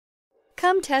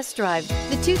Come test drive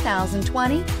the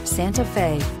 2020 Santa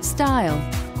Fe. Style,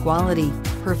 quality,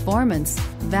 performance,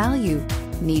 value.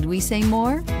 Need we say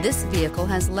more? This vehicle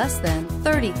has less than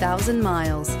 30,000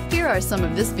 miles. Here are some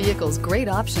of this vehicle's great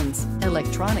options: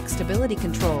 electronic stability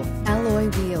control, alloy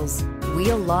wheels,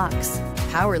 wheel locks,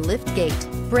 power lift gate,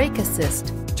 brake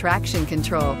assist, traction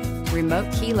control,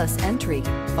 remote keyless entry,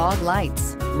 fog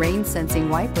lights, rain sensing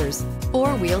wipers,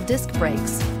 four-wheel disc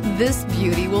brakes. This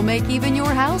beauty will make even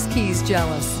your house keys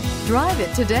jealous. Drive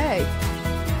it today.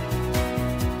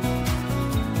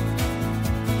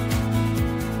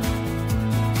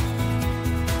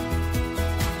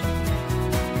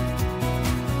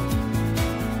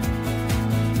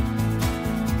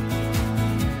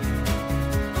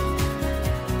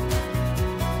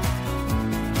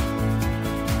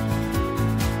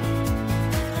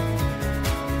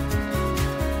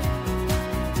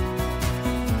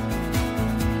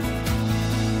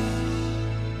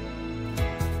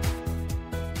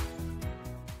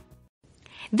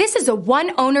 This is a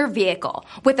one-owner vehicle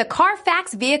with a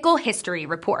Carfax Vehicle History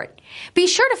Report. Be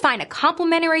sure to find a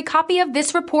complimentary copy of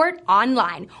this report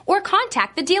online or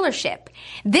contact the dealership.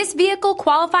 This vehicle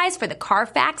qualifies for the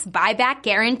Carfax Buyback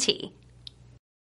Guarantee.